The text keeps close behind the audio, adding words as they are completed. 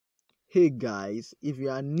Hey guys, if you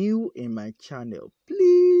are new in my channel,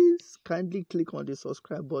 please kindly click on the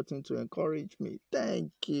subscribe button to encourage me.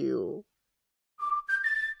 Thank you.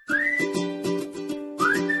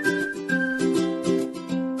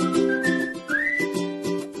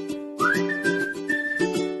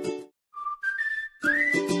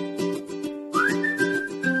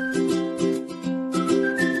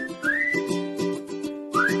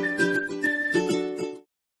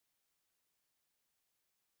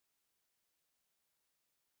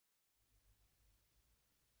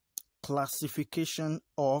 Classification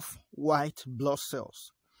of white blood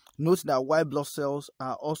cells. Note that white blood cells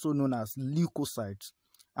are also known as leukocytes,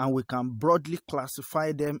 and we can broadly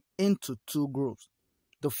classify them into two groups.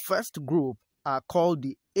 The first group are called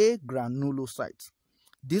the agranulocytes.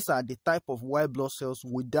 These are the type of white blood cells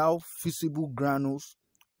without visible granules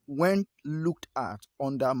when looked at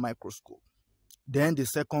under microscope. Then the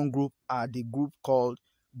second group are the group called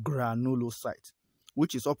granulocytes,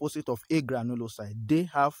 which is opposite of agranulocyte. They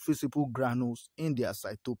have visible granules in their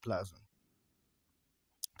cytoplasm.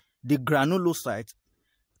 The granulocyte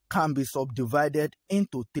can be subdivided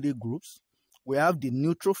into three groups. We have the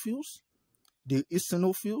neutrophils, the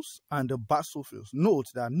eosinophils, and the basophils. Note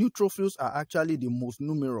that neutrophils are actually the most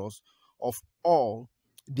numerous of all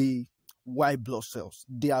the white blood cells.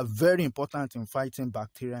 They are very important in fighting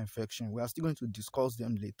bacterial infection. We are still going to discuss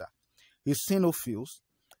them later. Eosinophils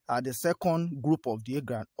are the second group of the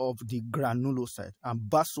granulocyte, and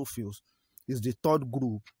basophils is the third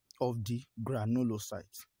group of the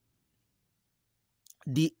granulocytes.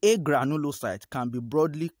 The agranulocyte can be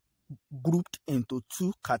broadly grouped into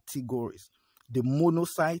two categories, the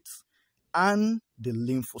monocytes and the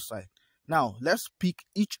lymphocyte. Now, let's pick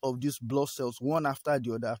each of these blood cells one after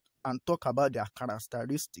the other and talk about their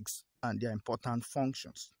characteristics and their important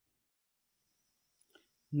functions.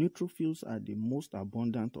 Neutrophils are the most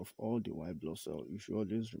abundant of all the white blood cells. You should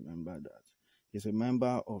always remember that. It's a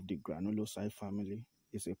member of the granulocyte family.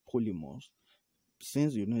 It's a polymorph.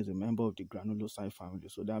 Since you know it's a member of the granulocyte family,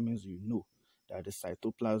 so that means you know that the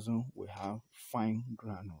cytoplasm will have fine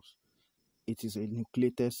granules. It is a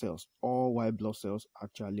nucleated cells. All white blood cells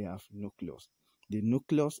actually have nucleus. The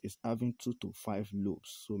nucleus is having 2 to 5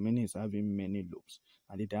 lobes, so many is having many lobes,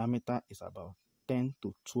 and the diameter is about 10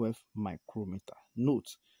 to 12 micrometer.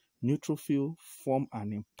 Note, neutrophils form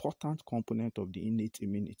an important component of the innate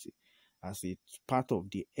immunity as it's part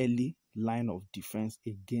of the early line of defense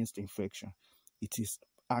against infection. It is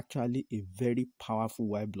actually a very powerful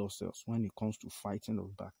white blood cells when it comes to fighting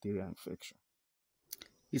of bacterial infection.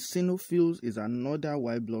 Eosinophils is another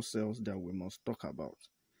white blood cells that we must talk about.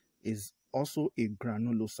 It's also a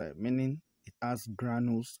granulocyte, meaning it has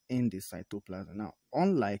granules in the cytoplasm. Now,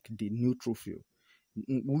 unlike the neutrophil,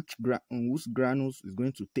 whose granules is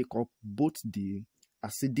going to take up both the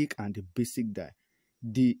acidic and the basic dye,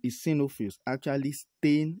 the eosinophils actually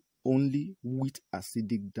stain only with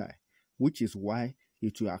acidic dye, which is why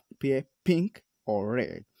it will appear pink or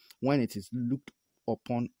red when it is looked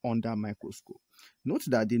upon under microscope. Note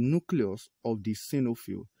that the nucleus of the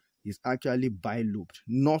eosinophil is actually bilobed,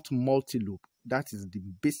 not multilobed. That is the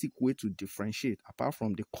basic way to differentiate apart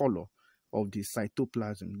from the color of the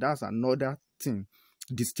cytoplasm. That's another thing,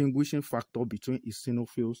 distinguishing factor between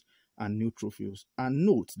eosinophils and neutrophils. And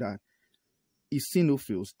note that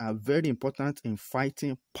eosinophils are very important in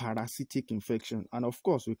fighting parasitic infection, and of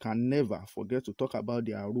course we can never forget to talk about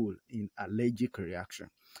their role in allergic reaction.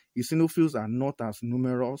 Eosinophils are not as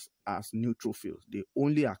numerous as neutrophils. They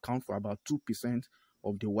only account for about 2%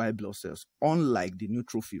 of the white blood cells, unlike the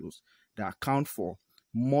neutrophils that account for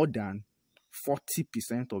more than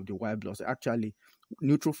 40% of the white blood cells. Actually,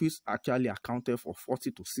 neutrophils actually accounted for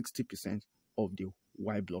 40 to 60% of the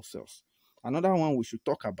white blood cells. Another one we should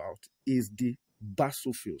talk about is the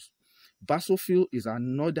basophils. Basophil is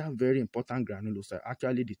another very important granulocyte,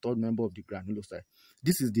 actually the third member of the granulocyte.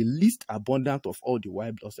 This is the least abundant of all the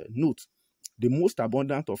white blood cells. Note, the most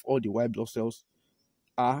abundant of all the white blood cells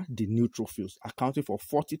are the neutrophils, accounting for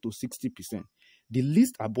 40 to 60%. The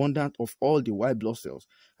least abundant of all the white blood cells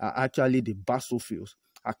are actually the basophils,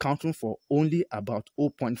 accounting for only about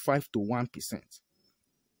 0.5 to 1%.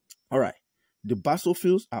 All right. The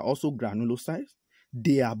basophils are also granulocytes.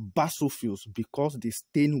 They are basophils because they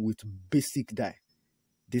stain with basic dye.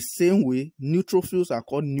 The same way, neutrophils are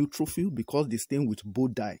called neutrophil because they stain with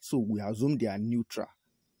both dye. So we assume they are neutral,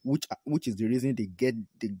 which is the reason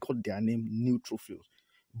they got their name neutrophils.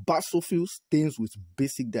 Basophils stains with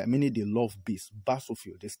basic dye, meaning they love base.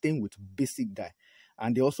 Basophil, they stain with basic dye,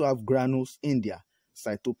 and they also have granules in their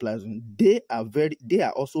cytoplasm. They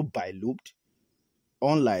are also bilobed,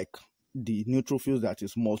 unlike the neutrophils that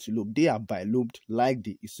is multilobed. They are bilobed like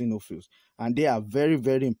the eosinophils, and they are very,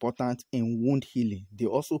 very important in wound healing. They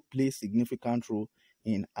also play significant role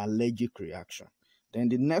in allergic reaction. Then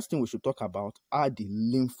the next thing we should talk about are the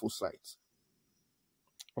lymphocytes.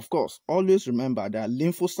 Of course, always remember that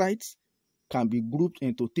lymphocytes can be grouped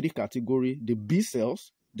into three categories: the B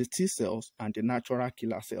cells, the T cells, and the natural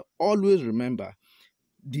killer cell. Always remember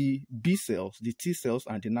the B cells, the T cells,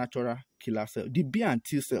 and the natural killer cell. The B and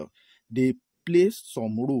T cell, they play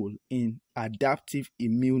some role in adaptive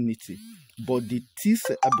immunity, but the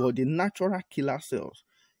natural killer cells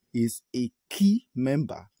is a key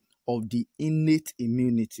member of the innate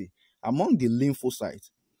immunity. Among the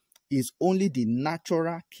lymphocytes, it's only the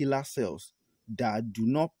natural killer cells that do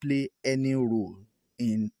not play any role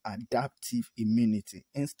in adaptive immunity.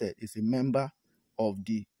 Instead, it's a member of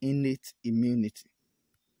the innate immunity.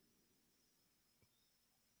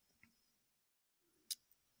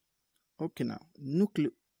 Okay, now,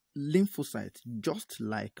 lymphocytes, just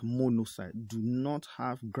like monocytes, do not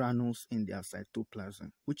have granules in their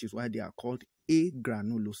cytoplasm, which is why they are called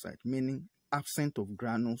agranulocyte, meaning absent of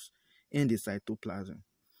granules in the cytoplasm.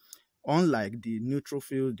 Unlike the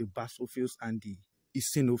neutrophils, the basophils, and the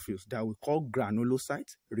eosinophils that we call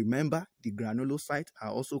granulocytes, remember the granulocytes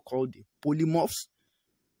are also called the polymorphs,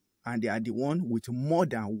 and they are the one with more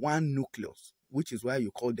than one nucleus, which is why you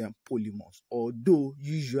call them polymorphs. Although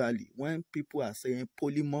usually when people are saying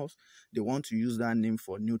polymorphs, they want to use that name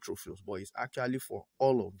for neutrophils, but it's actually for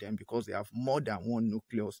all of them because they have more than one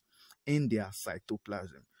nucleus in their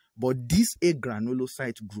cytoplasm. But this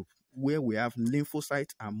agranulocyte group, where we have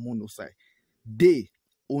lymphocytes and monocytes, they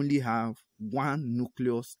only have one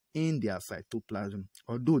nucleus in their cytoplasm,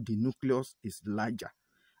 although the nucleus is larger,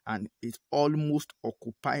 and it almost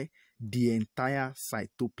occupies the entire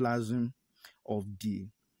cytoplasm of the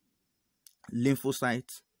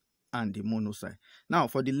lymphocyte and the monocyte. Now,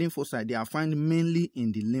 for the lymphocyte, they are found mainly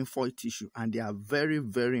in the lymphoid tissue, and they are very,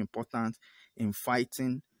 very important in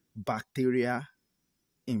fighting bacterial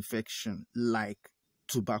infection like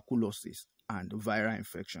tuberculosis and viral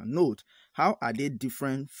infection. Note, how are they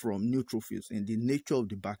different from neutrophils in the nature of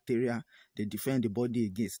the bacteria they defend the body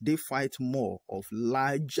against? They fight more of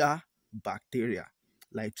larger bacteria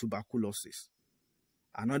like tuberculosis.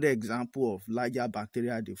 Another example of larger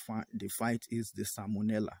bacteria they fight is the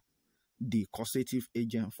salmonella, the causative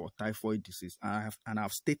agent for typhoid disease. And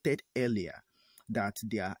I've stated earlier that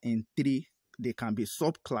they can be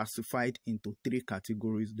subclassified into three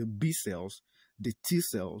categories: the B cells, the T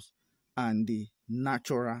cells, and the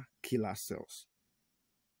natural killer cells.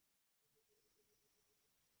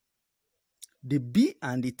 The B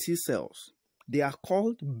and the T cells, they are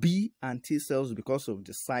called B and T cells because of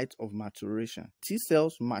the site of maturation. T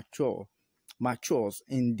cells matures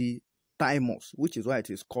in the thymus, which is why it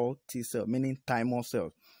is called T cell, meaning thymus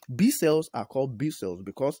cells. B cells are called B cells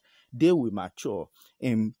because they will mature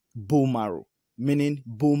in bone marrow, meaning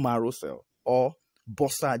bone marrow cell or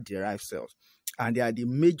Bossa-derived cells. And they are the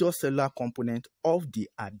major cellular component of the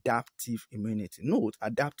adaptive immunity. Note,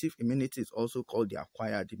 adaptive immunity is also called the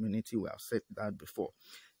acquired immunity. We have said that before.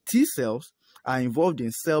 T cells are involved in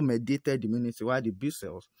cell-mediated immunity, while the B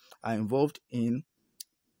cells are involved in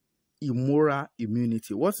humoral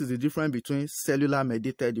immunity. What is the difference between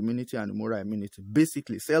cellular-mediated immunity and humoral immunity?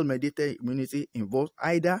 Basically, cell-mediated immunity involves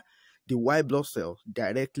either the white blood cell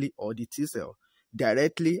directly or the T cell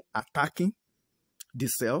directly attacking the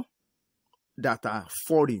cell that are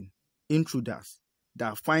foreign intruders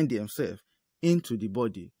that find themselves into the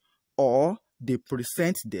body, or they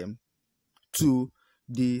present them to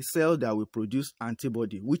the cell that will produce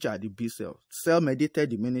antibody, which are the B cells.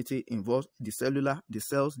 Cell-mediated immunity involves the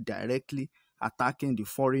cells directly attacking the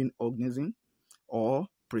foreign organism or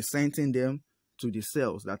presenting them to the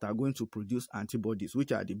cells that are going to produce antibodies,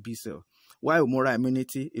 which are the B cells. While humoral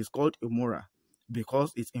immunity is called humoral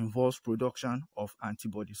because it involves production of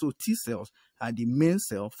antibodies. So T cells are the main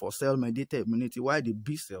cell for cell-mediated immunity, while the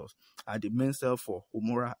B cells are the main cell for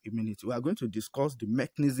humoral immunity. We are going to discuss the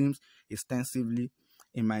mechanisms extensively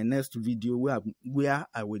in my next video, where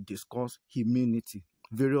I will discuss immunity,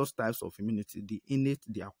 various types of immunity, the innate,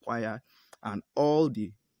 the acquired, and all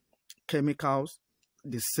the chemicals,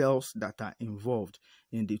 the cells that are involved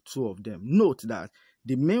in the two of them. Note that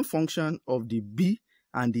the main function of the B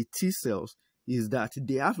and the T cells is that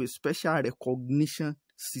they have a special recognition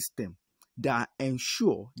system that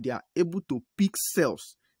ensure they are able to pick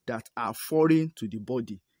cells that are foreign to the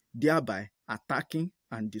body, thereby attacking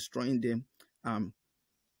and destroying them,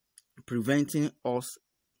 preventing us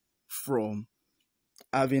from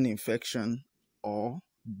having infection or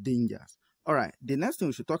dangers. All right, the next thing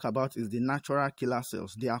we should talk about is the natural killer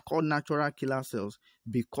cells. They are called natural killer cells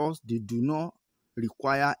because they do not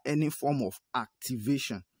require any form of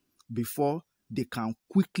activation before they can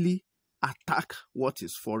quickly attack what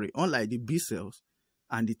is foreign. Unlike the B cells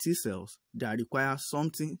and the T cells, that require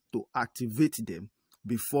something to activate them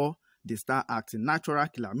before they start acting. Natural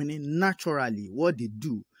killer, meaning naturally what they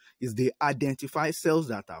do is they identify cells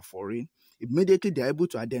that are foreign. Immediately they're able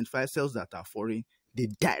to identify cells that are foreign, they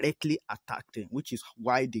directly attack them, which is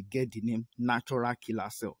why they get the name natural killer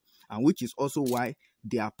cell, and which is also why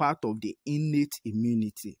they are part of the innate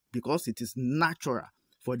immunity, because it is natural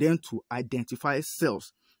for them to identify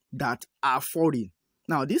cells that are foreign.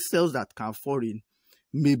 Now, these cells that are foreign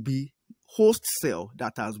may be host cell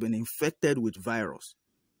that has been infected with virus.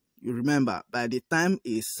 You remember, by the time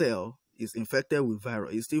a cell is infected with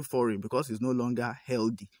virus, it's still foreign because it's no longer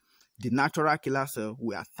healthy. The natural killer cell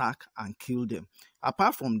will attack and kill them.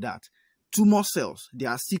 Apart from that, tumor cells, they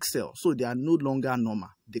are sick cells, so they are no longer normal.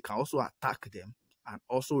 They can also attack them and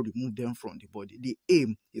also remove them from the body. The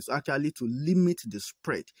aim is actually to limit the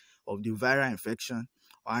spread of the viral infection.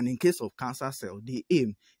 And in case of cancer cells, the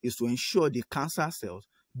aim is to ensure the cancer cells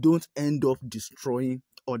don't end up destroying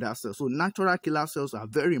other cells. So natural killer cells are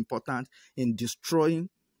very important in destroying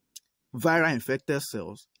viral infected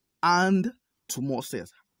cells and tumor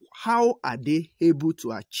cells. How are they able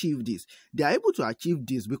to achieve this? They are able to achieve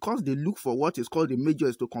this because they look for what is called the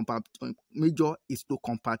major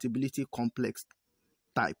histocompatibility complex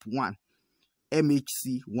type 1,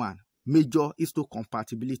 MHC1, major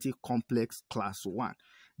histocompatibility complex class 1.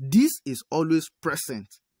 This is always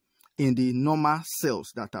present in the normal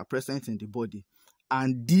cells that are present in the body,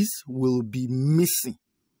 and this will be missing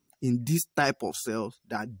in this type of cells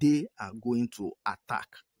that they are going to attack.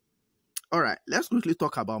 All right, let's quickly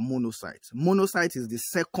talk about monocytes. Monocyte is the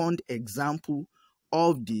second example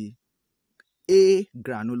of the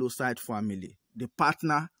granulocyte family, the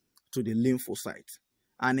partner to the lymphocyte.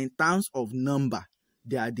 And in terms of number,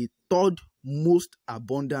 they are the third most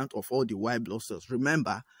abundant of all the white blood cells.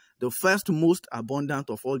 Remember, the first most abundant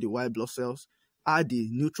of all the white blood cells are the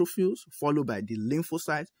neutrophils, followed by the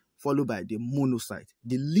lymphocytes, followed by the monocyte.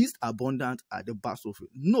 The least abundant are the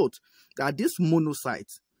basophils. Note that these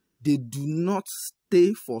monocytes, they do not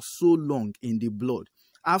stay for so long in the blood.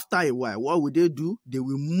 After a while, what will they do? They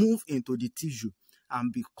will move into the tissue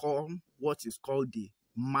and become what is called the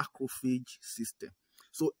macrophage system.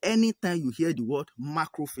 So anytime you hear the word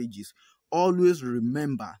macrophages, always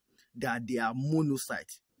remember that they are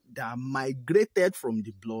monocytes that migrated from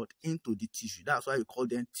the blood into the tissue. That's why we call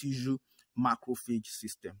them tissue macrophage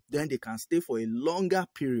system. Then they can stay for a longer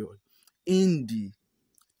period in the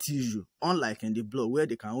tissue, unlike in the blood where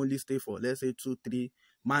they can only stay for, let's say, 2, 3,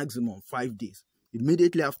 maximum 5 days.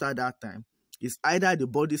 Immediately after that time, it's either the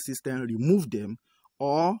body system remove them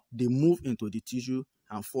or they move into the tissue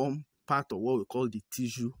and form part of what we call the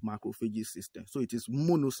tissue macrophages system. So it is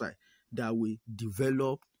monocyte that will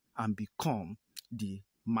develop and become the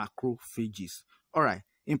macrophages. All right,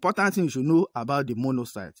 important thing you should know about the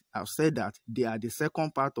monocyte. I've said that they are the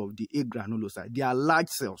second part of the granulocyte. They are large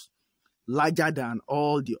cells, larger than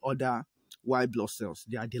all the other white blood cells.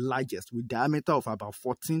 They are the largest, with diameter of about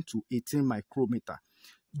 14 to 18 micrometer.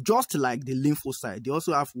 Just like the lymphocyte, they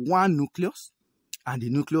also have one nucleus, and the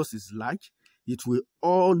nucleus is large. It will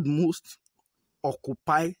almost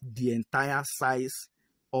occupy the entire size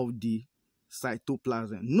of the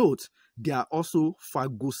cytoplasm. Note, they are also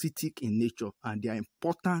phagocytic in nature, and they are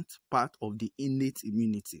important part of the innate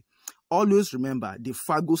immunity. Always remember, the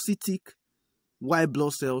phagocytic white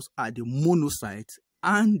blood cells are the monocyte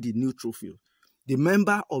and the neutrophil. The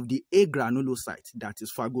member of the granulocyte that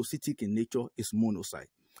is phagocytic in nature is monocyte.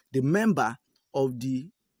 The member of the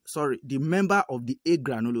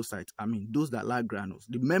granulocyte, I mean those that lack granules,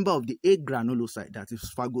 the member of the granulocyte that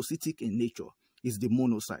is phagocytic in nature is the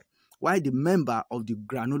monocyte, while the member of the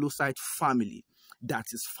granulocyte family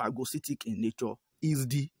that is phagocytic in nature is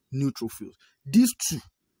the neutrophils. These two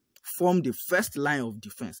form the first line of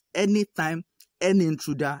defense. Anytime any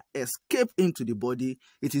intruder escape into the body,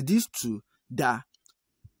 it is these two that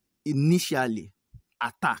initially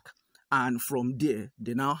attack, and from there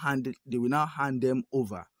they will now hand them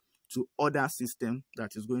over to other system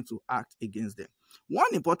that is going to act against them.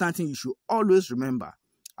 One important thing you should always remember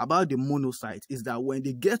about the monocyte is that when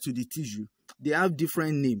they get to the tissue, they have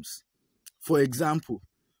different names. For example,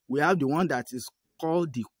 we have the one that is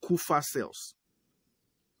called the Kupffer cells.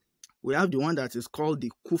 We have the one that is called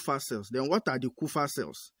the Kupffer cells. Then what are the Kupffer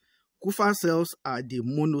cells? Kupffer cells are the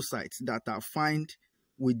monocytes that are found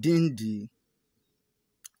within the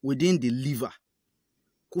liver.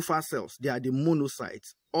 Kupffer cells, they are the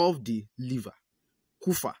monocytes of the liver,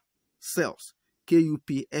 Kupffer cells,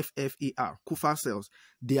 Kupffer, Kupffer cells,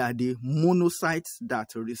 they are the monocytes that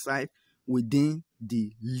reside within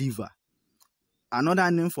the liver.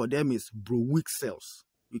 Another name for them is Browick cells.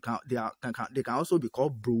 They can also be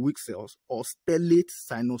called Browick cells or stellate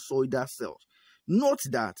sinusoidal cells. Note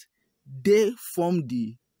that they form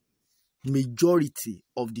the majority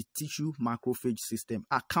of the tissue macrophage system,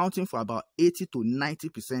 accounting for about 80 to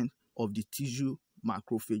 90% of the tissue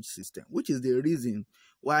macrophage system, which is the reason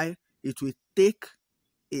why it will take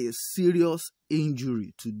a serious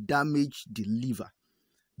injury to damage the liver.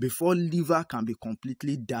 Before liver can be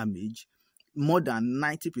completely damaged, more than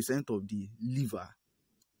 90% of the liver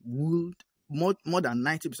more than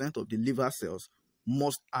 90% of the liver cells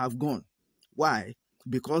must have gone. Why?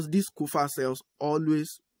 Because these Kupffer cells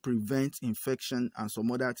always prevent infection and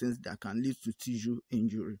some other things that can lead to tissue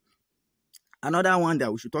injury. Another one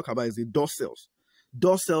that we should talk about is the dust cells.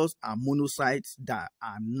 Dust cells are monocytes that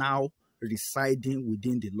are now residing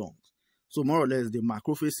within the lungs. So more or less, the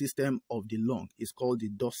macrophage system of the lung is called the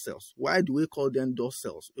dust cells. Why do we call them dust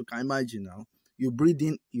cells? You can imagine now, you breathe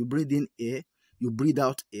in air, you breathe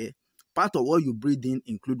out air. Part of what you breathe in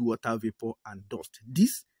include water vapor and dust.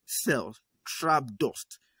 These cells trap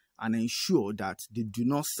dust and ensure that they do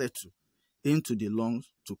not settle into the lungs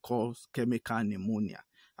to cause chemical pneumonia.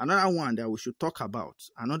 Another one that we should talk about,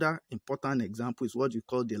 another important example, is what we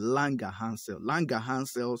call the Langerhans cell. Langerhans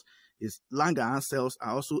cells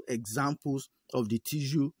are also examples of the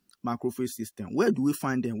tissue macrophage system. Where do we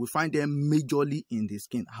find them? We find them majorly in the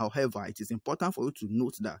skin. However, it is important for you to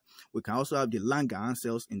note that we can also have the Langerhans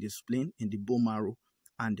cells in the spleen, in the bone marrow,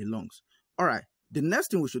 and the lungs. All right, the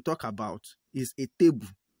next thing we should talk about is a table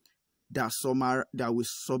that will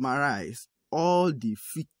summarize all the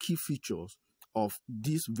key features of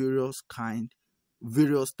these various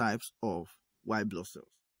types of white blood cells.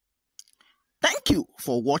 Thank you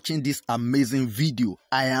for watching this amazing video.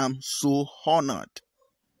 I am so honored.